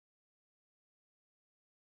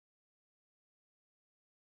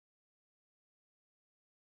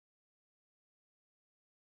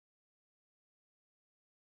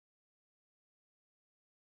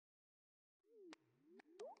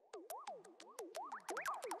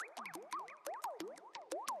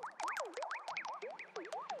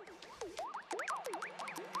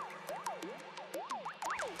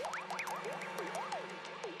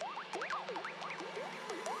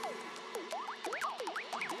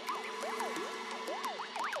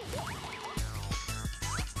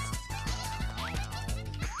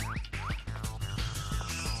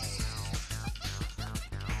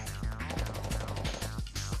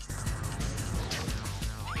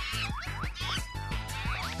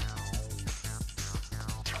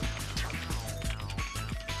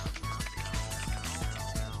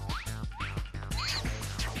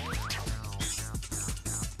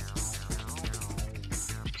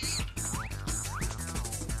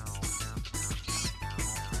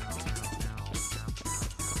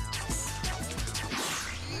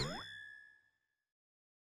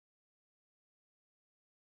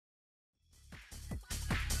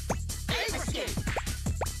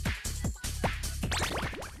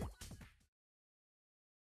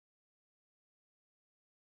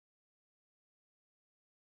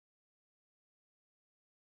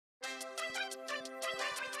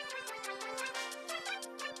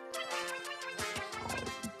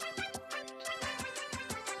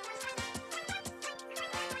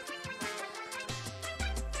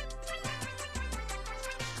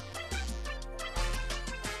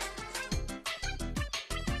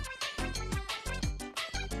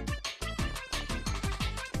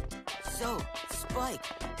So, Spike,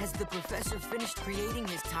 has the professor finished creating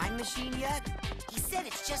his time machine yet? He said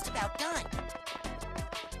it's just about done.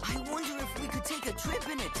 I wonder if we could take a trip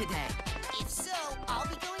in it today. If so, I'll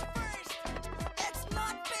be going first. That's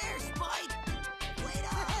not fair, Spike! Wait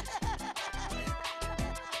up!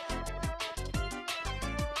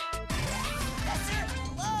 Professor,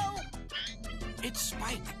 hello? It's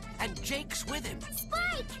Spike, and Jake's with him.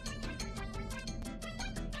 Spike!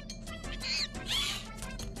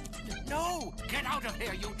 No! Get out of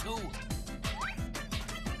here, you two!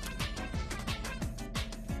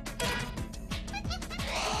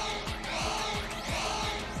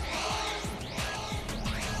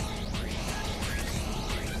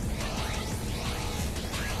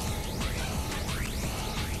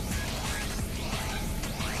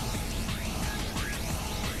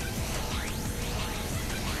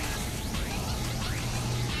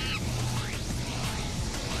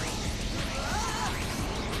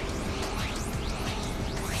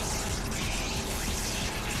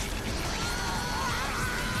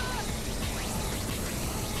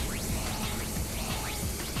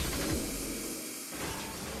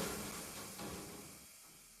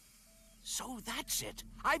 So that's it.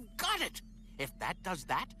 I've got it. If that does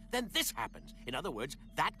that, then this happens. In other words,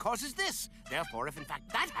 that causes this. Therefore, if in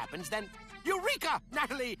fact that happens, then... Eureka!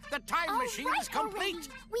 Natalie, the time machine is complete! Already.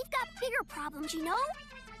 We've got bigger problems, you know?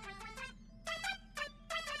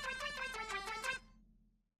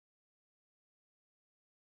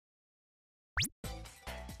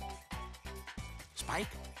 Spike,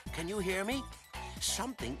 can you hear me?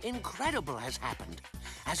 Something incredible has happened.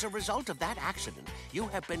 As a result of that accident, you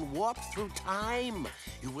have been warped through time.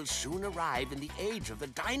 You will soon arrive in the age of the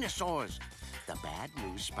dinosaurs. The bad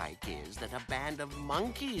news, Spike, is that a band of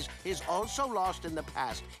monkeys is also lost in the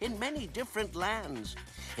past in many different lands.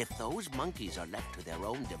 If those monkeys are left to their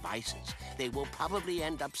own devices, they will probably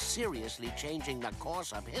end up seriously changing the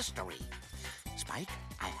course of history. Spike,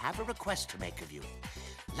 I have a request to make of you.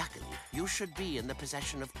 Luckily, you should be in the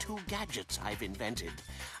possession of 2 gadgets I've invented.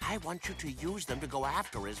 I want you to use them to go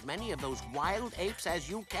after as many of those wild apes as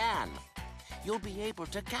you can. You'll be able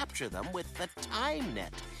to capture them with the time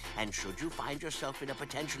net. And should you find yourself in a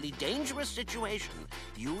potentially dangerous situation,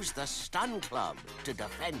 use the Stun Club to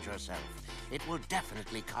defend yourself. It will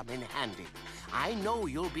definitely come in handy. I know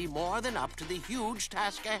you'll be more than up to the huge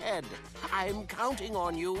task ahead. I'm counting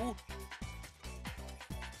on you.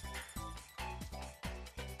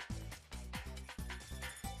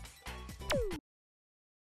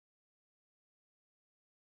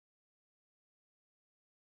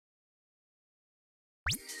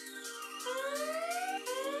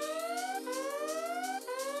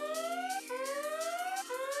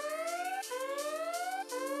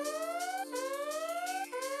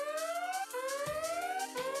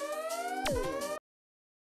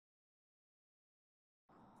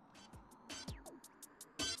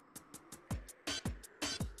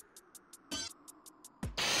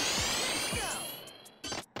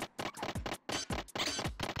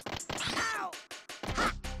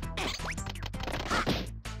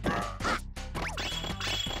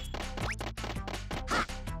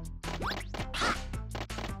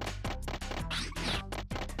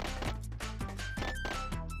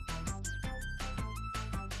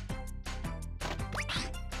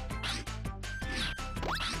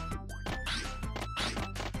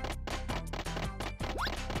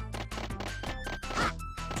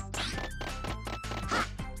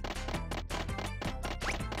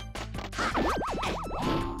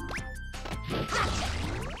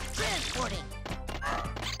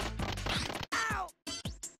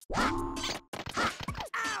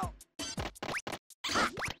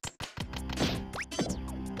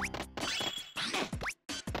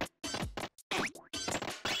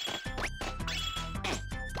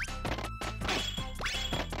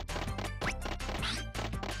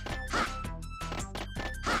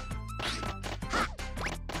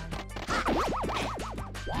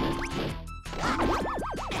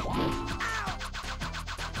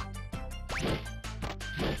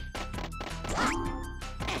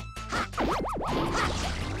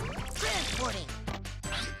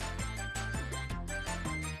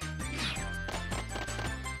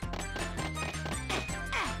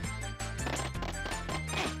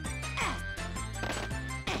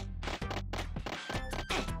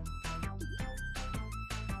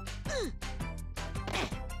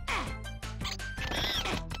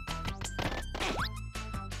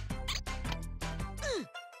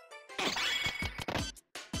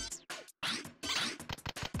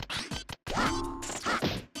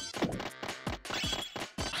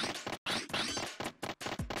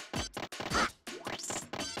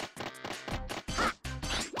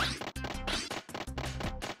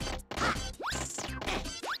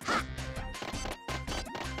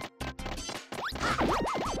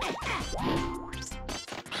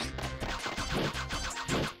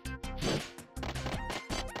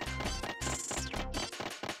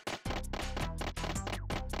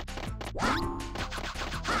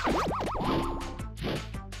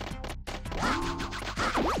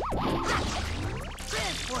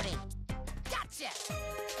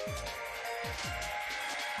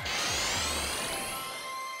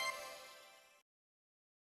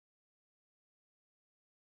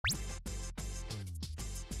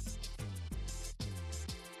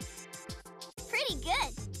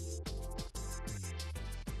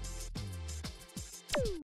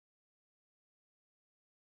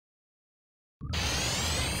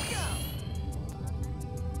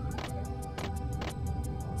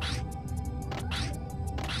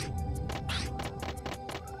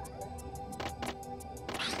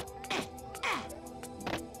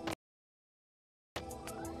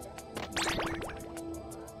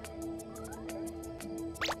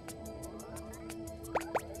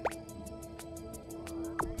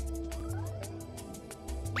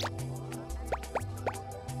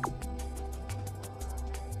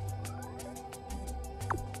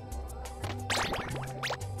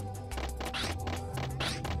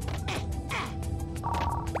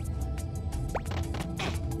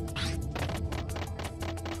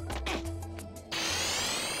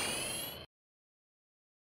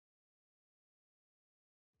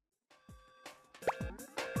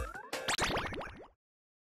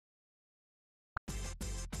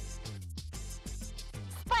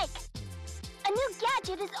 Spike, a new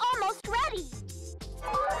gadget is almost ready.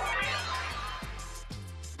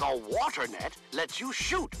 The water net lets you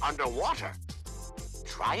shoot underwater.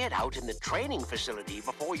 Try it out in the training facility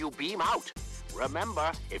before you beam out.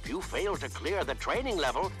 Remember, if you fail to clear the training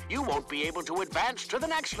level, you won't be able to advance to the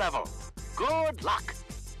next level. Good luck.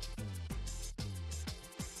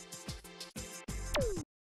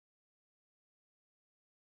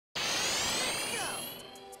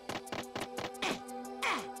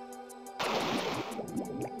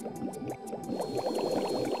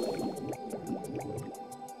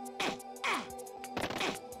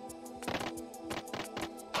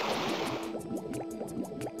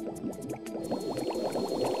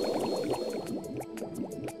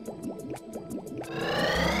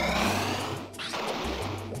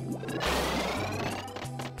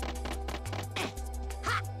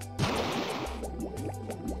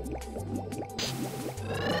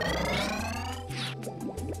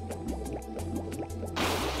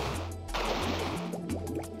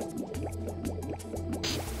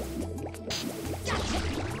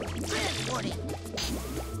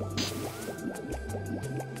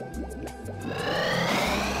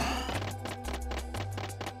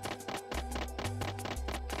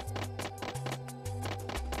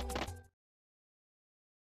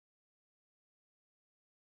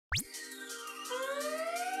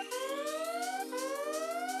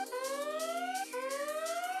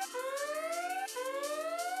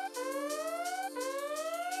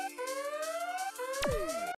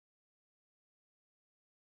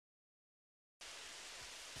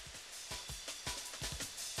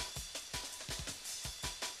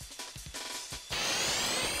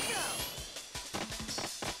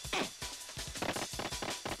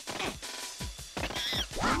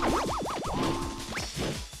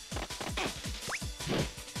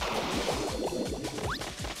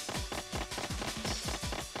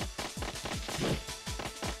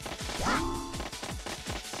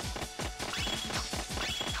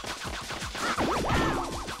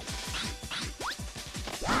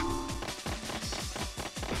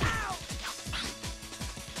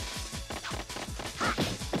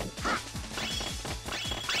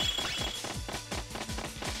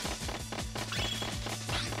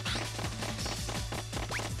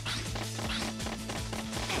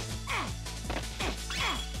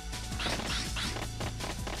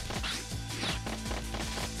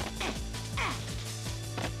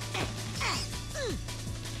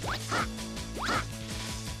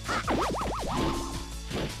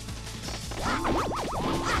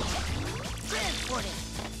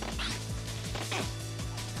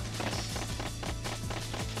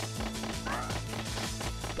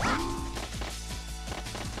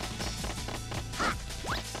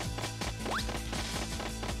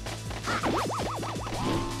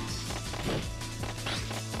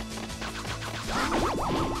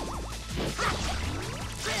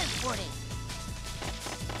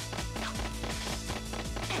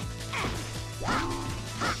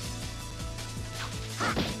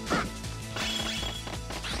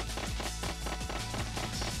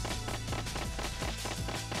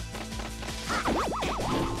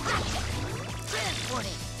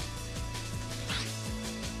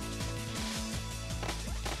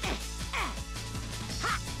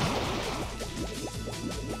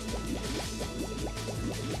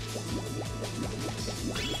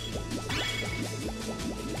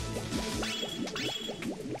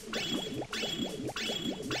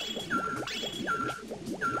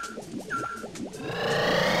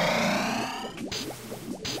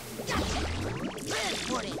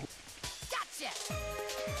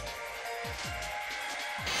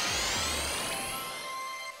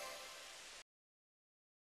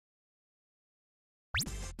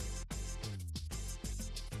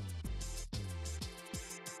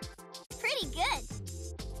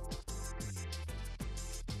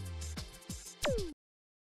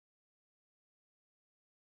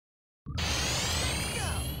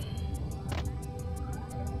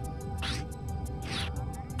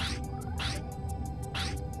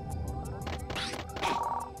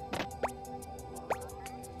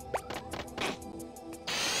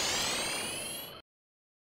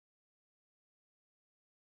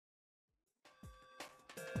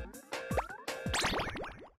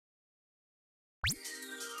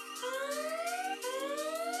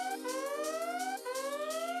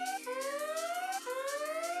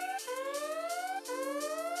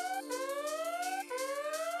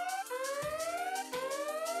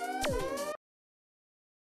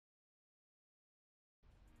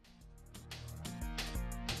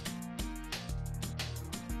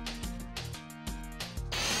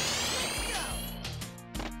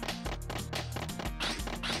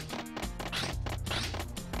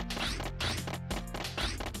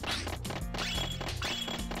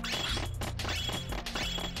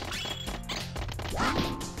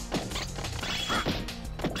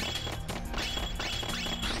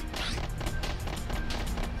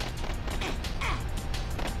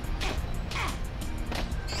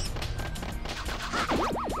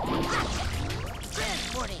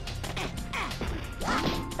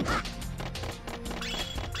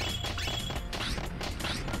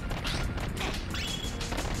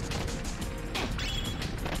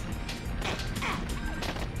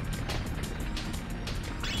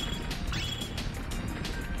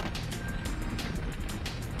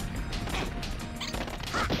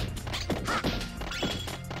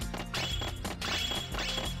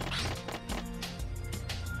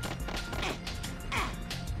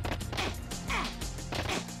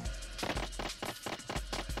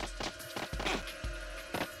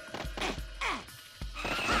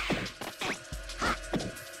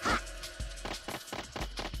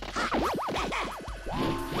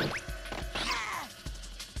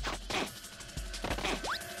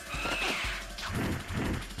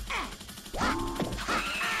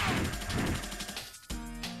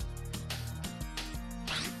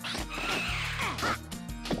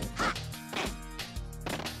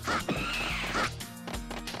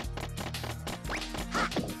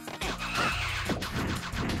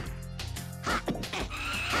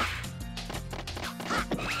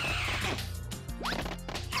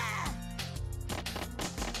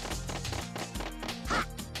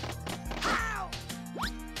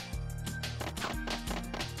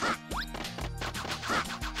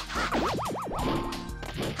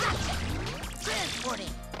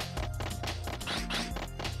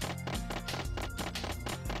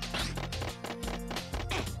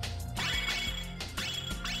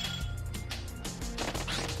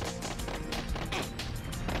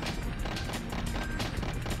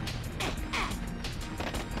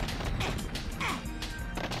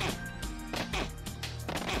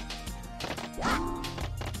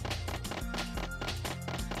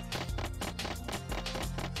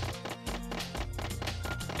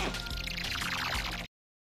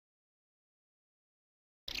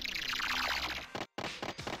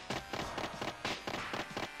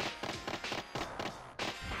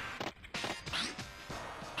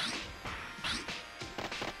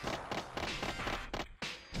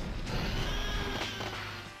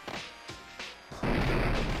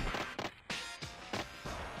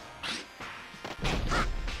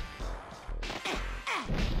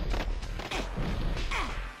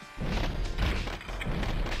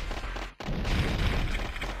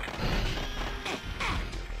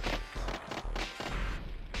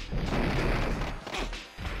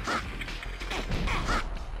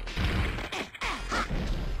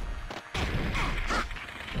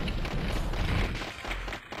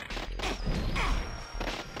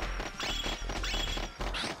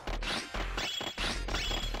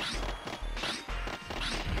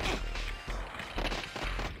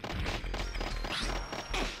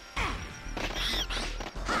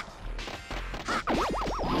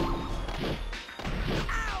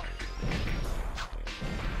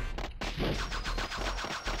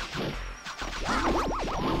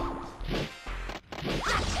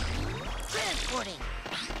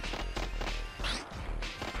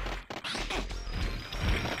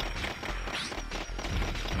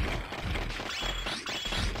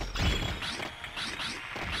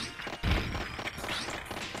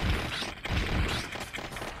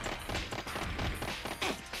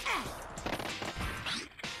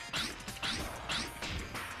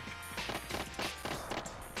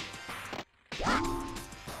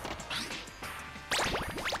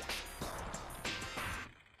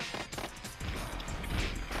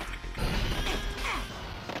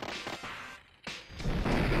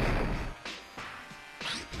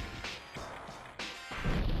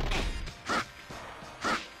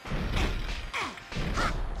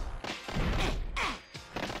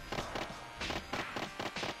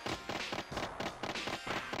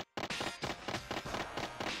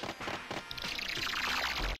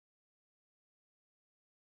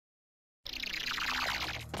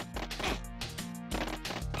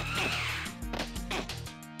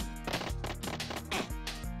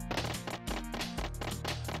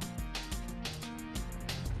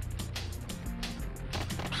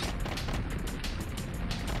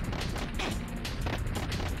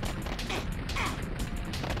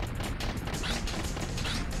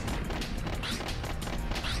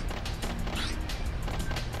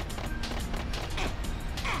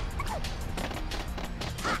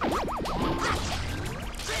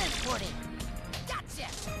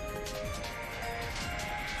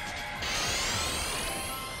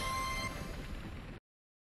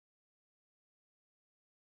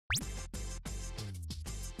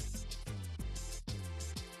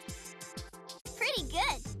 pretty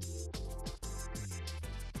good.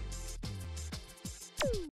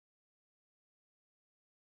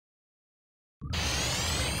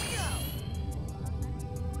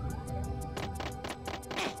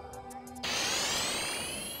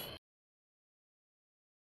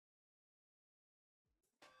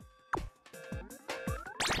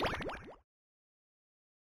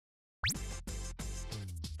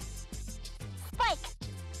 Spike,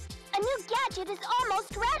 a new gadget is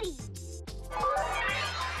almost ready.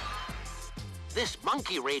 This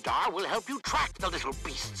monkey radar will help you track the little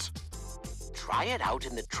beasts. Try it out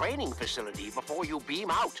in the training facility before you beam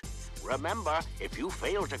out. Remember, if you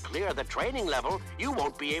fail to clear the training level, you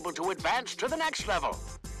won't be able to advance to the next level.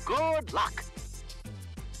 Good luck.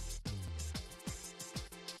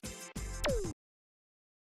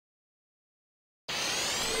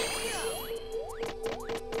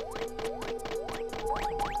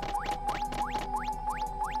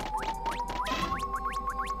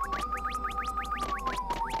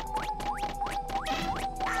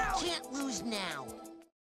 Can't lose now.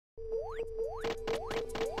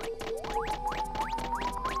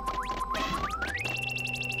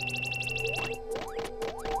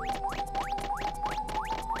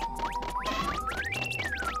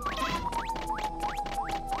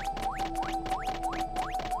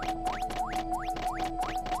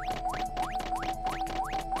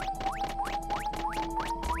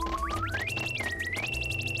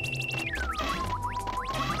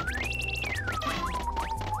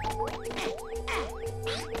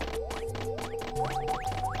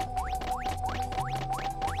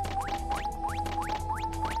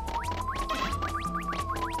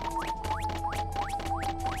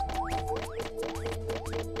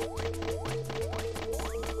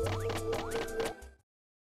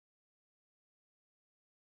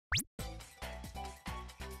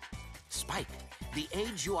 Spike, the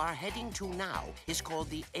age you are heading to now is called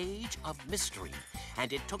the Age of Mystery,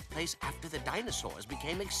 and it took place after the dinosaurs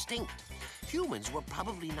became extinct. Humans were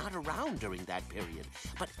probably not around during that period,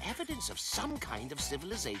 but evidence of some kind of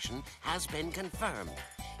civilization has been confirmed.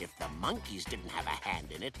 If the monkeys didn't have a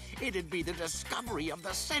hand in it, it'd be the discovery of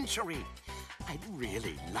the century. I'd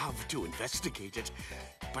really love to investigate it,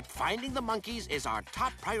 but finding the monkeys is our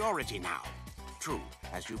top priority now. True,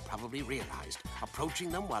 as you probably realized, approaching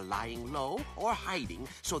them while lying low or hiding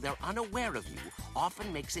so they're unaware of you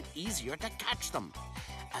often makes it easier to catch them.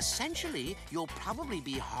 Essentially, you'll probably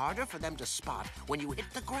be harder for them to spot when you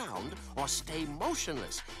hit the ground or stay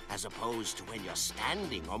motionless, as opposed to when you're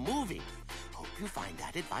standing or moving. Hope you find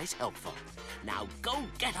that advice helpful. Now go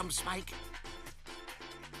get 'em, Spike!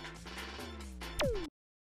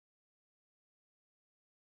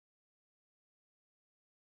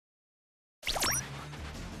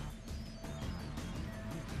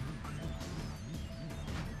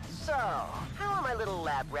 So, how are my little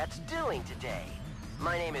lab rats doing today?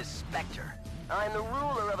 My name is Spectre. I'm the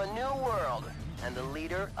ruler of a new world and the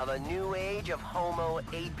leader of a new age of Homo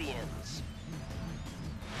apiens.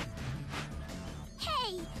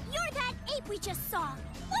 Hey, you're that ape we just saw.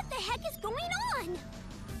 What the heck is going on?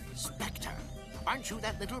 Spectre, aren't you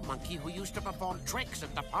that little monkey who used to perform tricks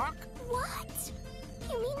at the park? What?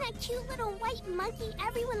 You mean that cute little white monkey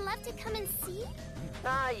everyone loved to come and see?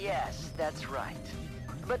 Ah, yes, that's right.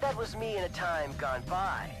 But that was me in a time gone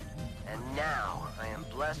by. And now I am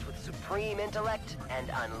blessed with supreme intellect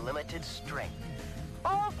and unlimited strength.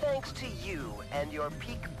 All thanks to you and your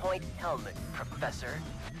Peak Point helmet, Professor.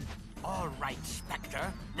 All right,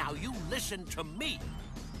 Spectre. Now you listen to me.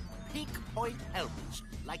 Peak Point helmets,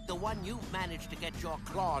 like the one you've managed to get your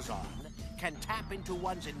claws on, can tap into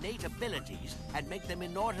one's innate abilities and make them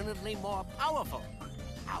inordinately more powerful.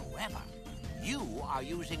 However, you are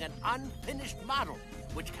using an unfinished model,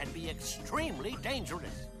 which can be extremely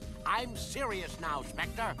dangerous. I'm serious now,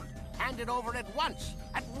 Spectre. Hand it over at once.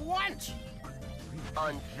 At once!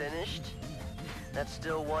 Unfinished? That's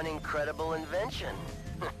still one incredible invention.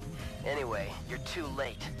 Anyway, you're too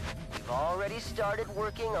late. We've already started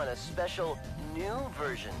working on a special new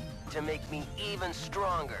version to make me even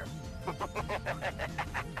stronger.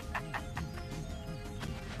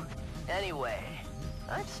 Anyway,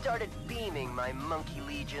 I've started beaming my monkey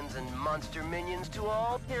legions and monster minions to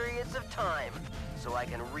all periods of time, so I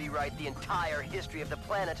can rewrite the entire history of the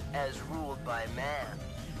planet as ruled by man.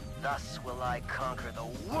 Thus will I conquer the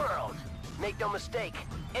world. Make no mistake,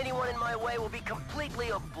 anyone in my way will be completely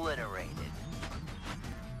obliterated.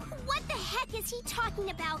 What the heck is he talking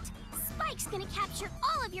about? Spike's gonna capture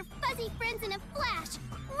all of your fuzzy friends in a flash.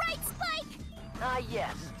 Right, Spike? Ah,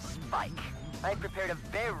 yes, Spike. I prepared a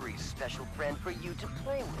very special friend for you to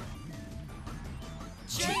play with.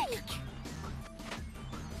 Jake!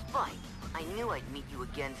 Spike, I knew I'd meet you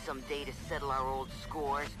again someday to settle our old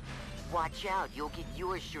scores. Watch out, you'll get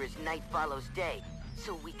yours sure as night follows day,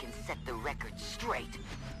 so we can set the record straight.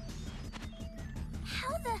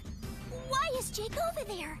 Why is Jake over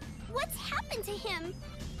there? What's happened to him?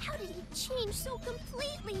 How did he change so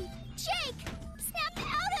completely? Jake! Snap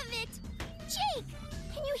out of it! Jake!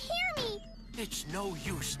 Can you hear me? It's no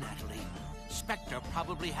use, Natalie. Spectre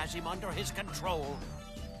probably has him under his control.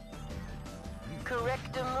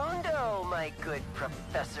 Correctamundo, my good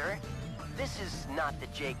professor. This is not the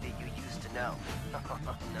Jake that you used to know.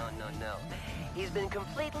 No. He's been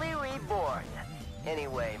completely reborn.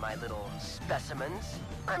 Anyway, my little specimens,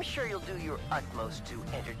 I'm sure you'll do your utmost to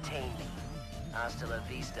entertain me. Hasta la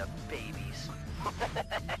vista, babies.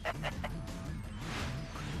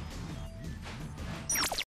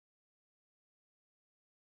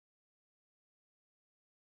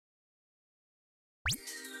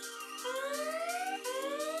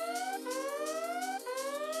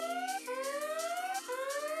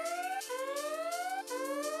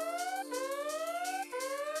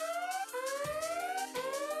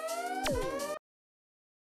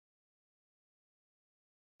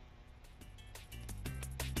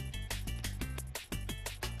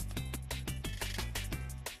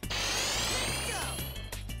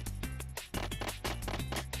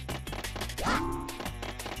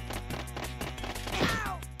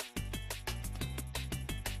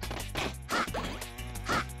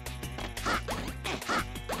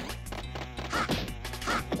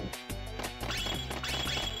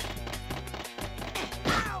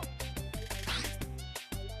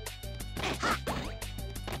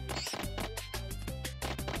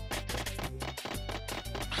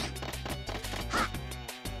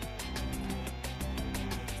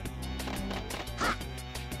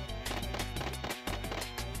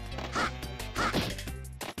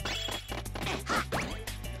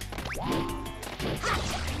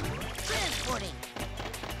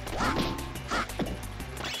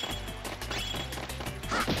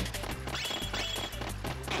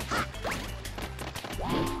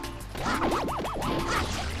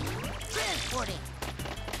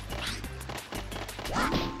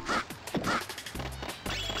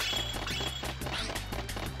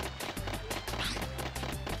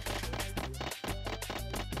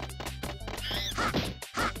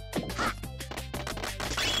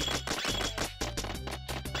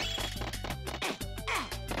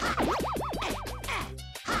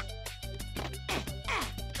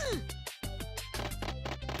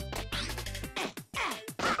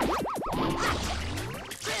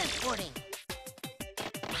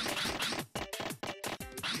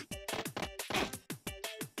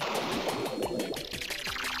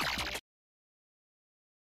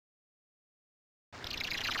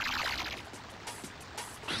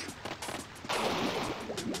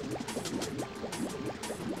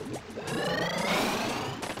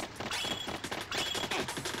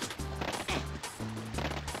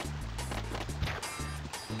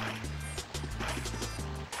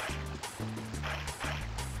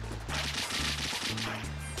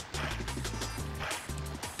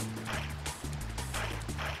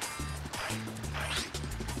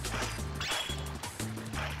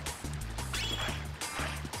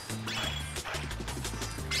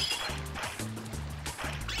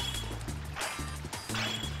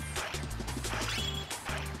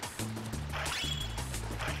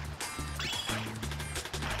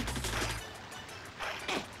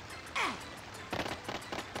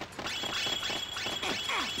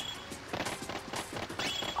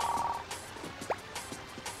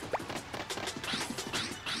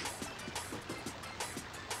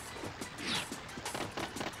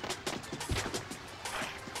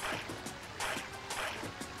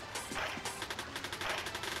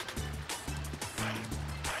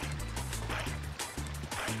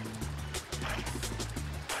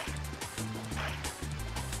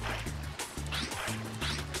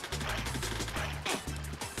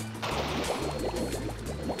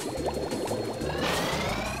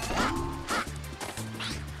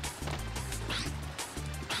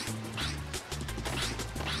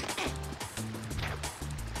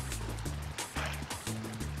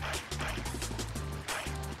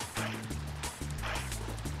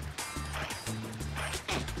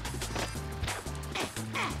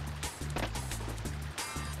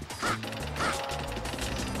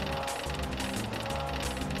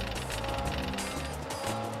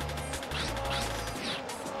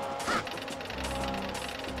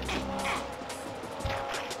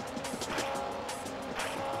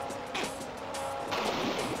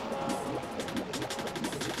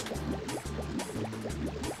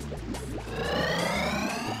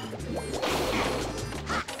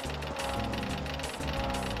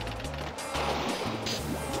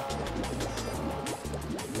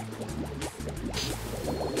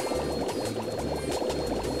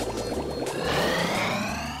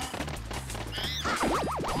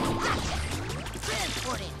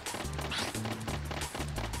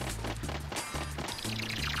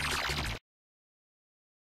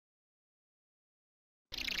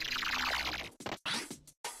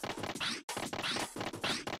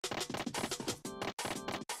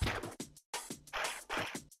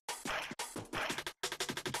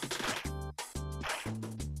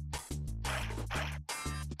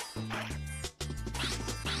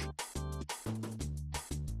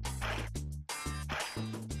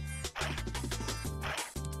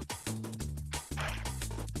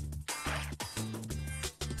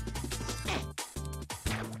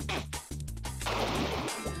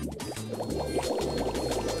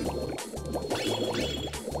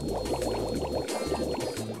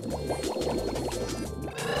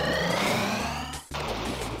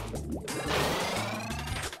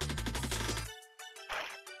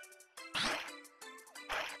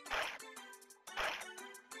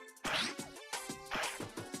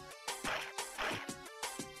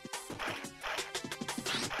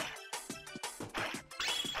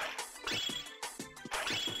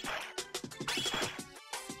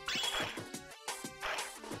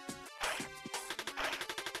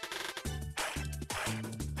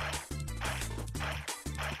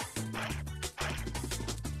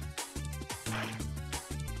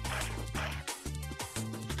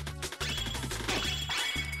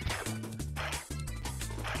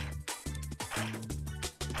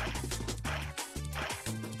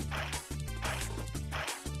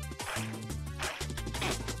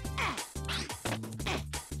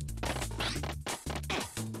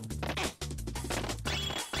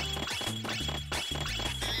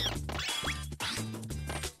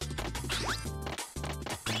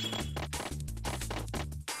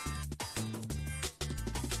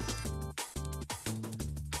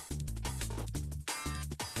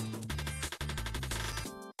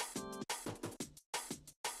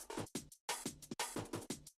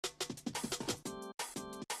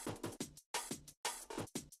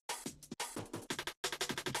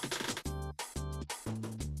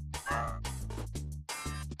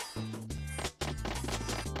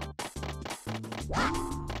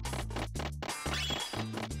 Transporting.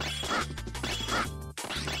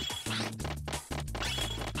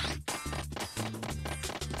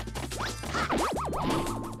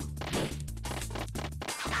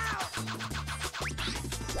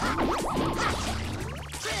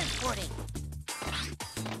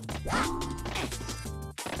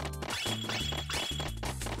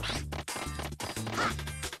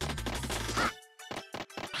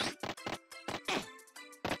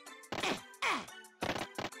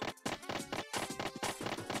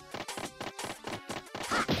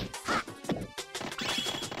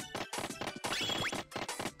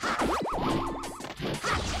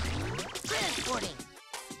 Transporting.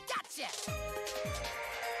 Gotcha.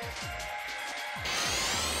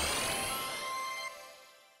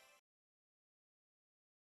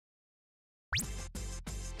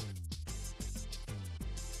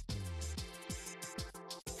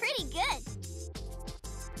 Pretty good.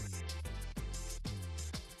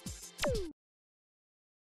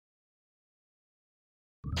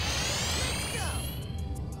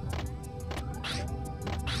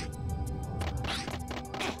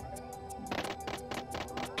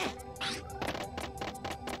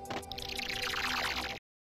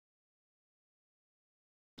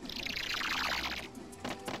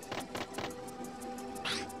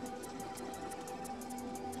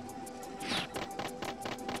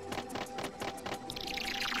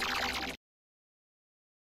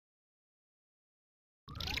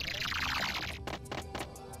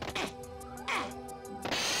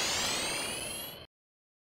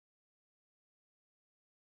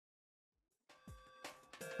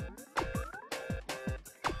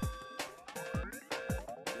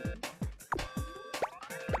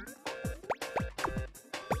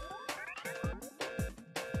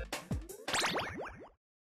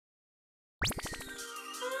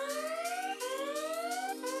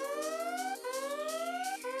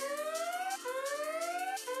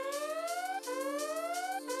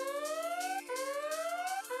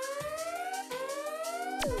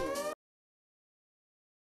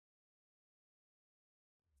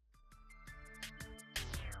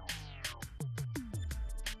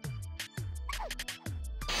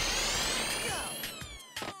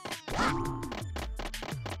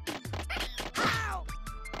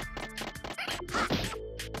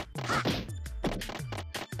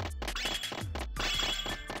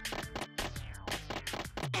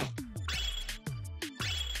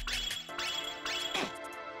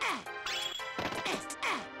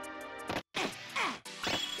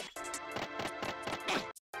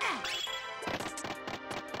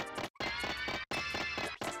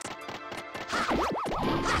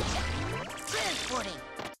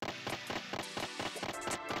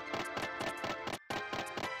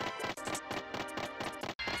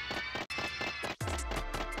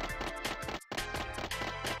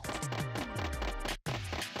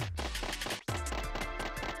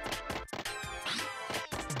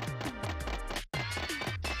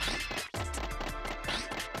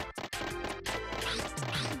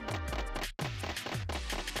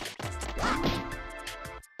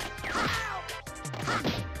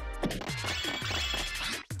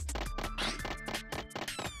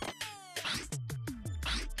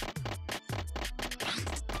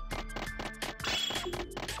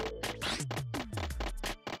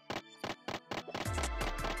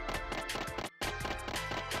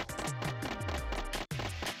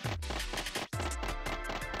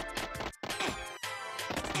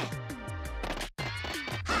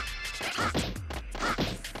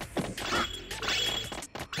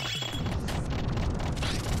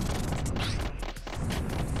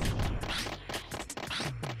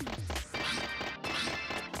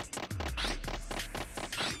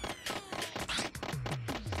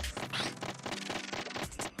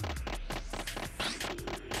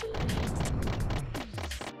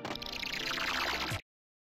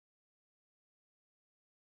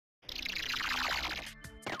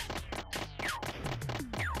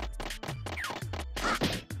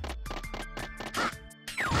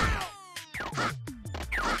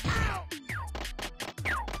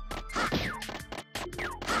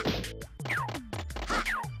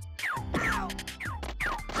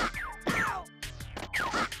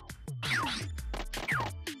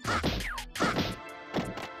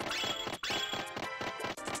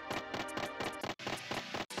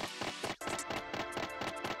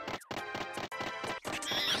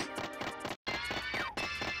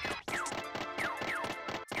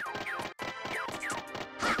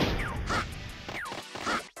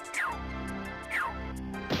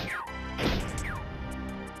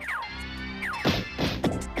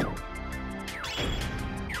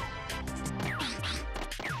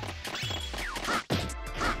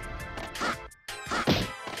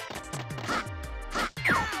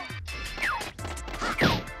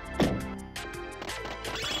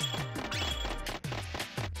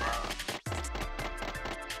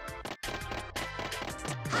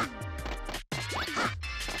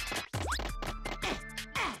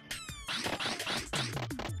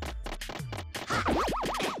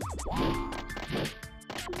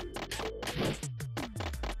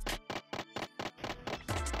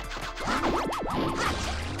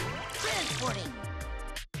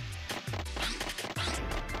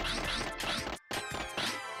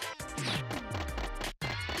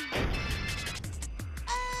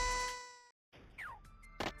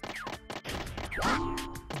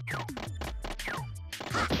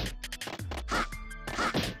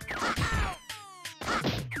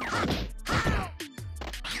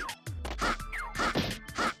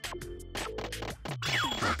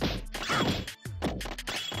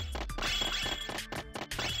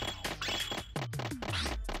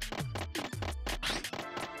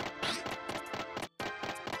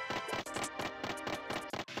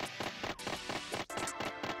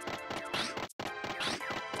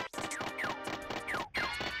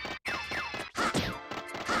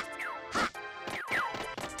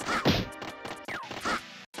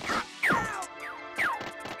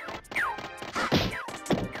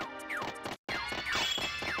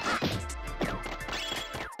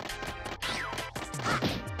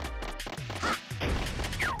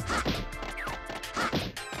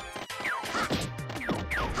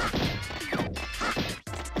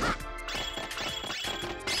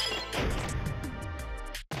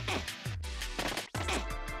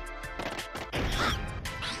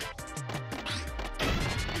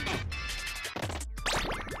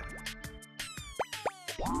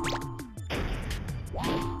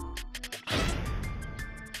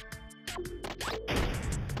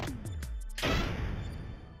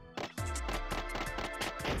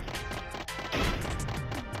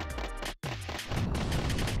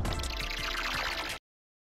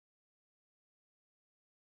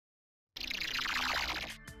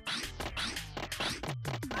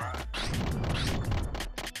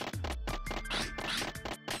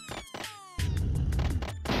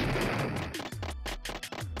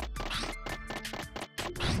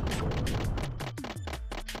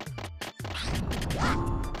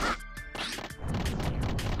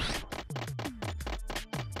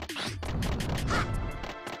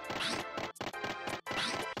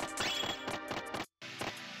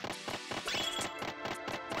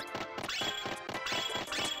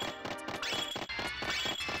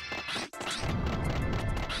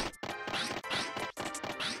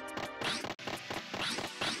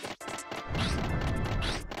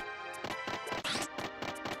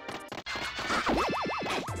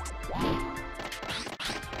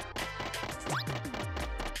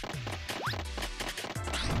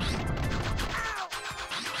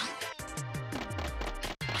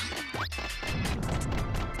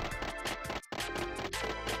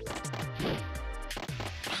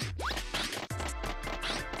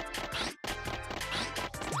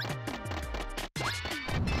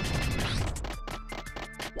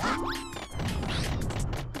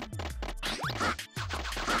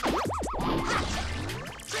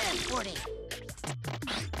 Transporting.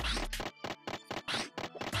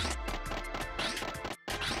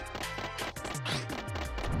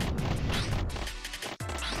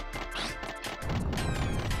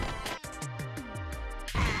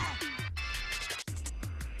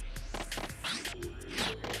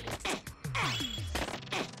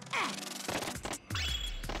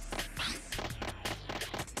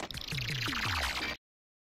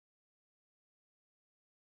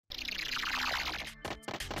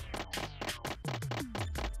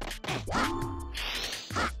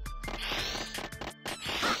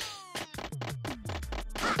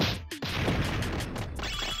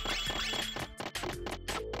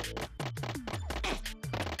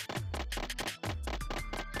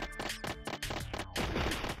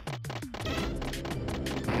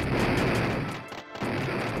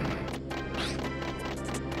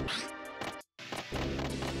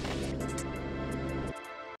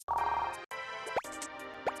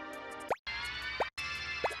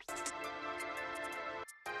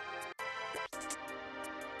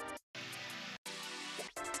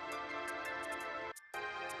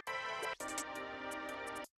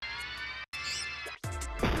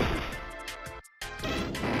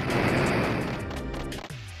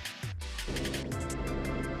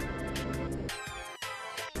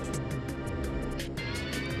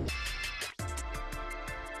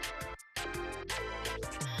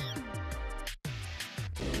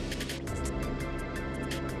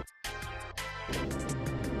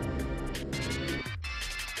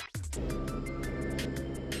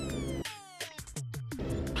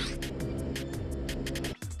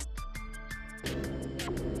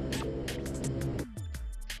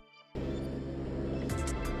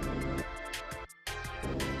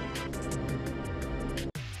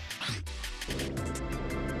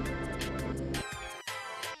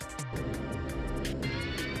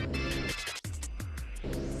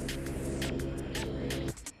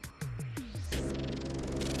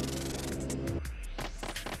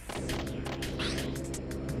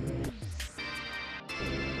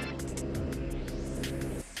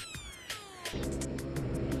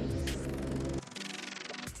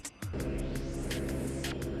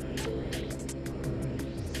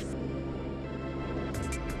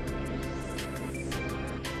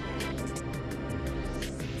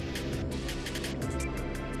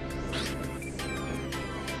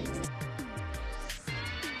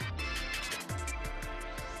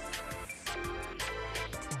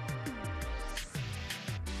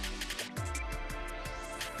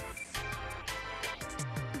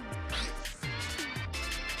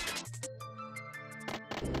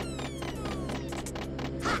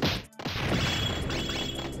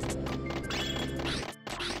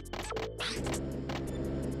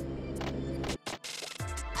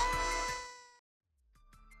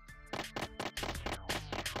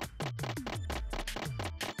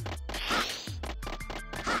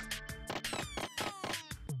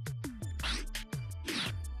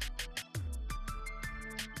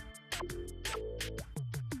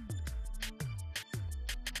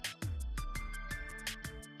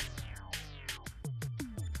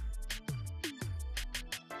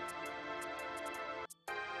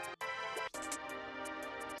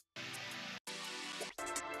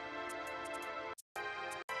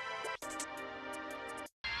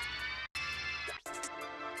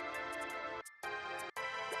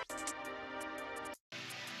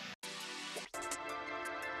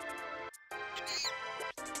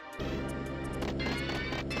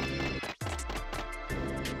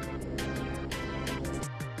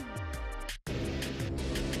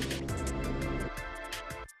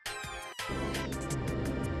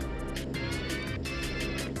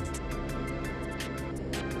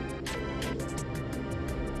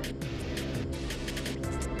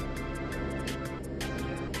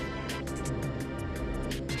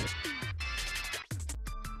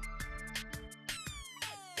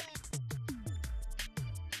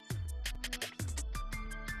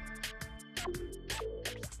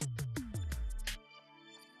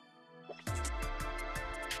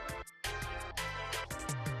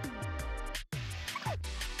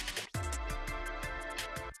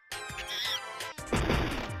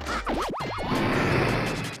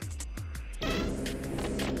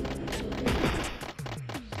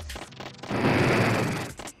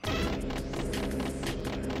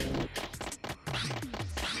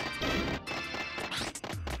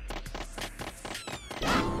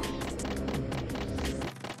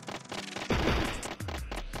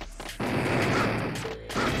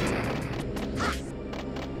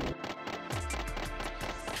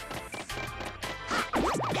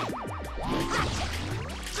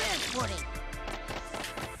 Transporting.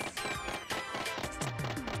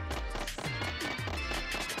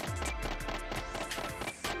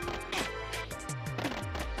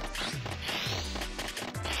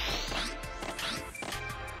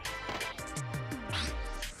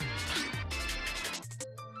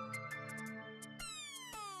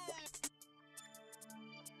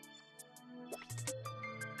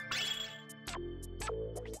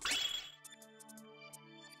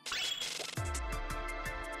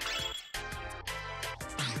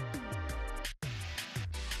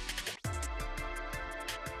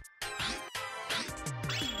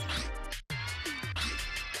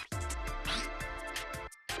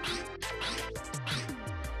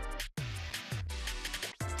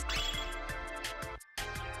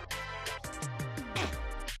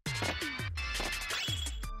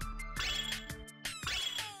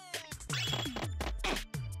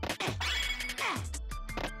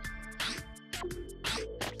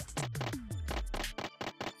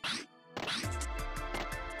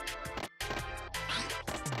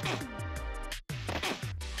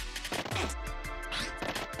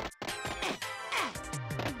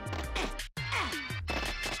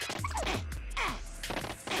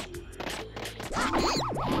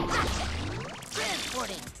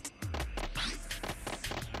 Transporting.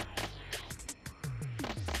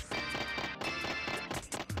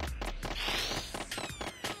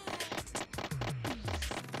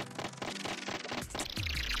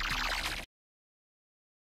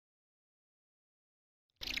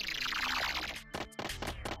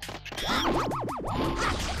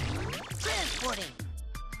 Transporting.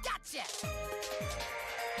 Gotcha.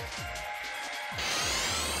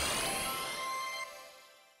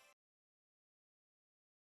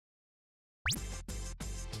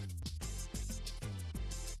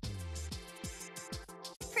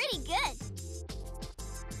 Pretty good.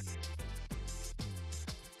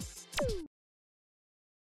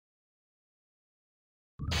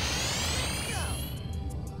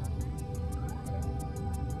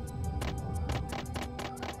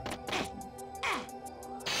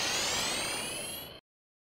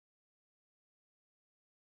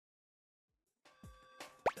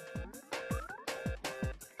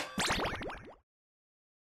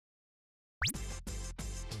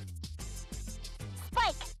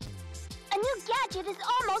 Spike! A new gadget is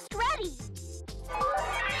almost ready!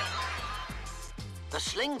 The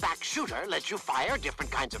slingback shooter lets you fire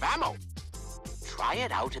different kinds of ammo. Try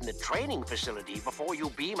it out in the training facility before you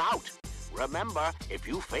beam out. Remember, if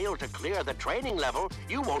you fail to clear the training level,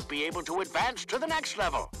 you won't be able to advance to the next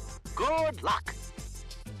level. Good luck!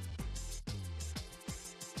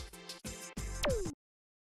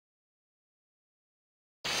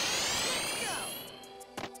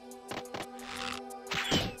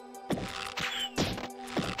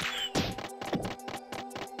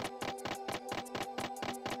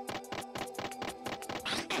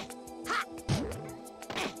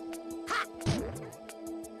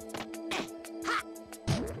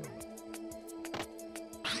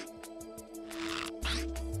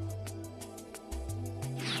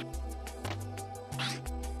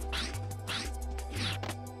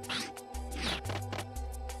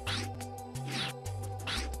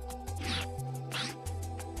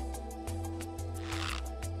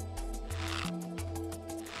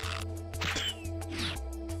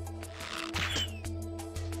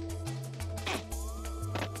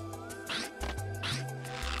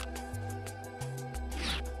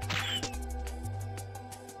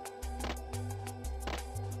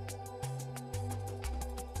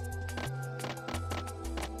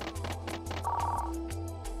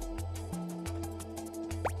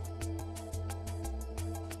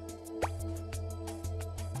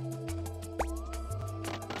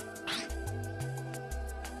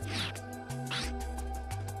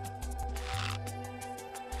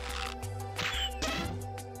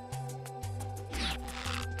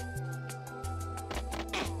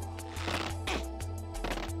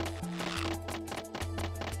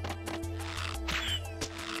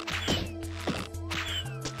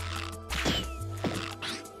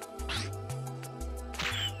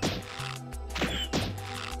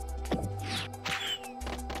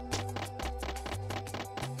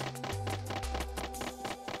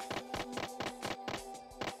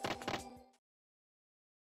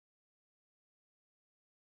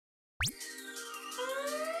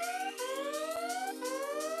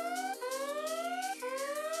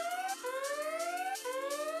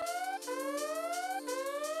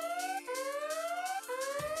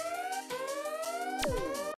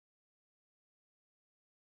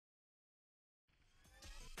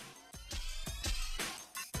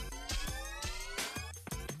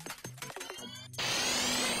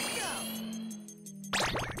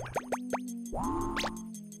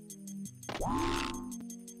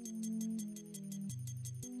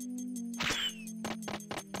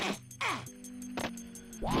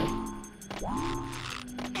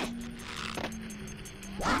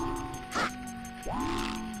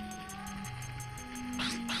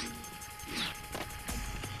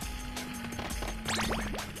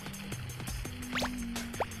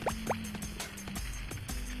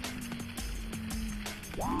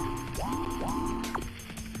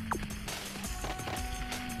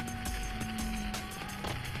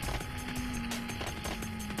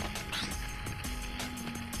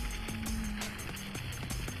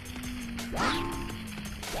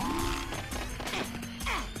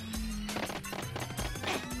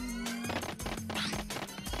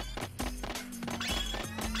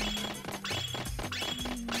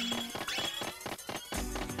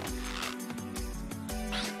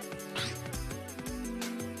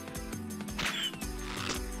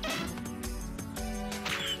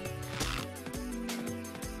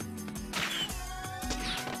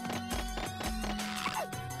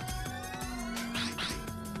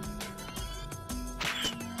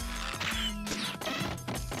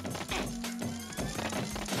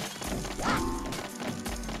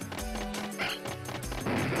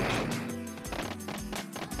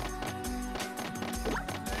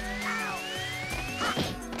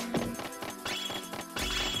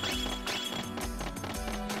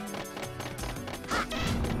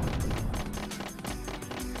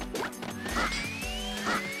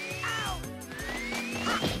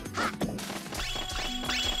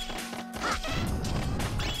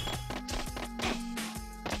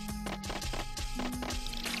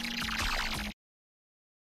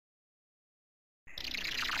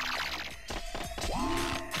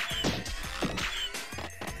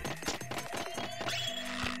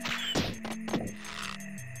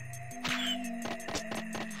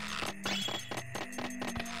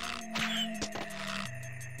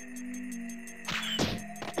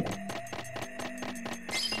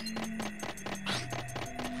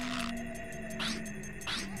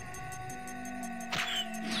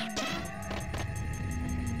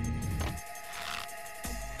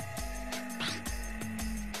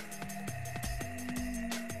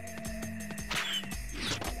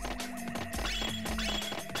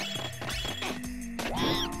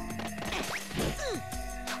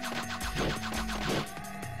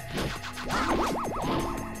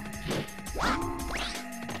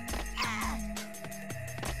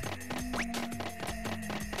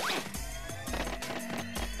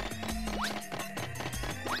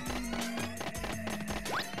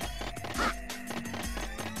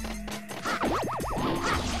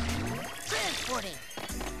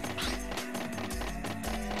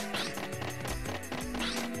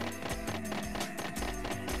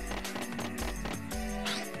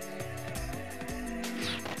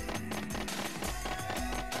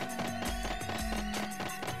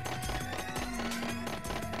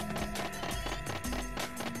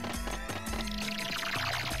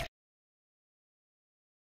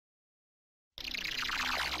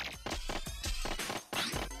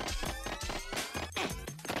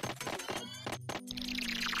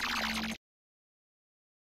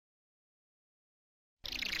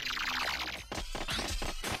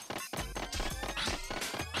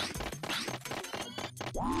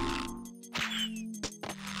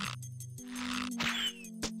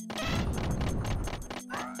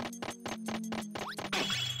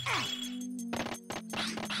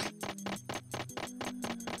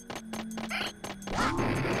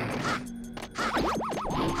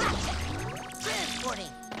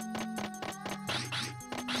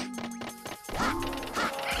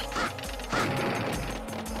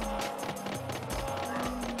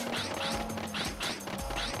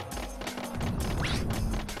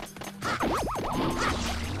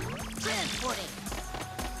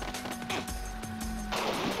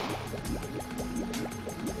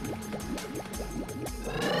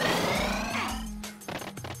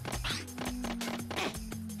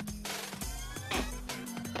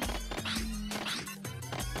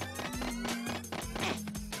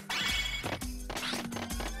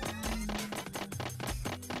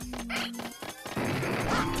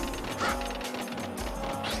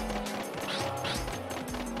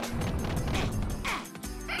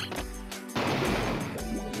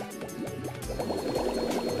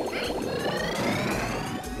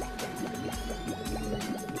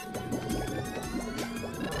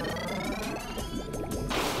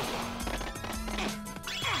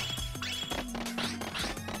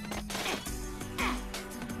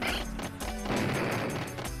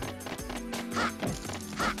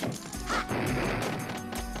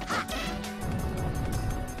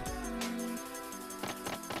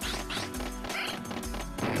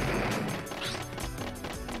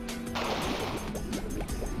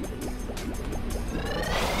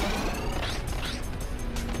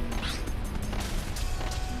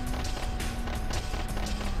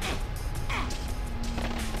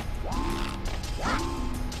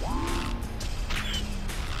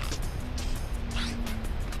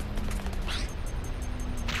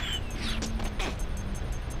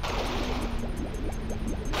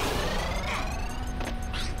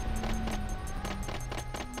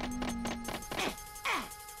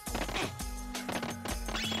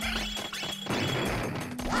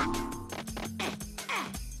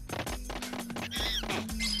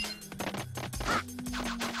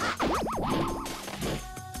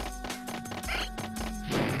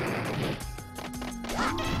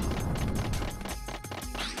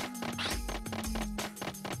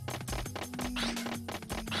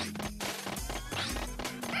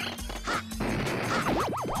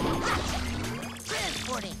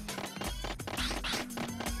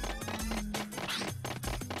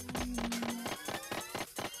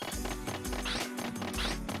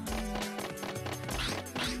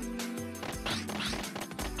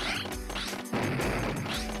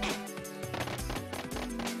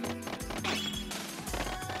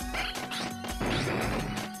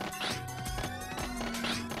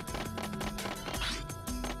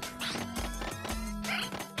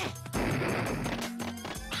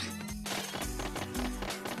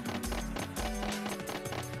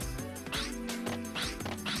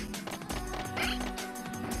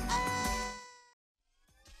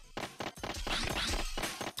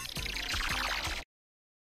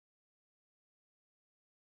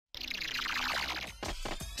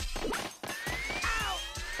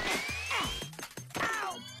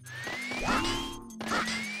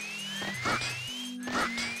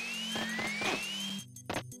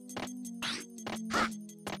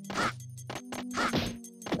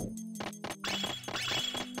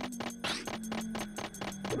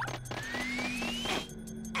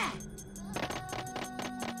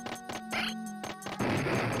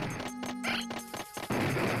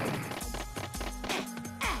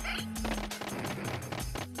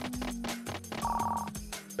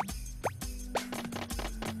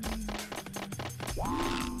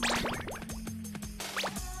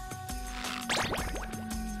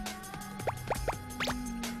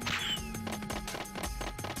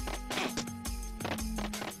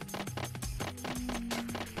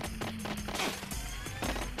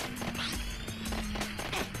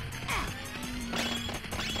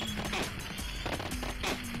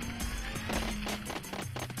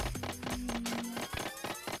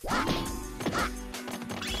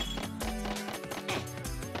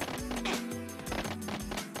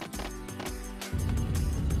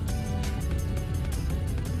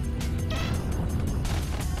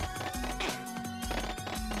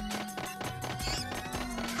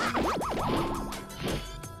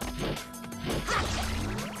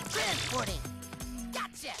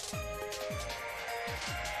 Gotcha!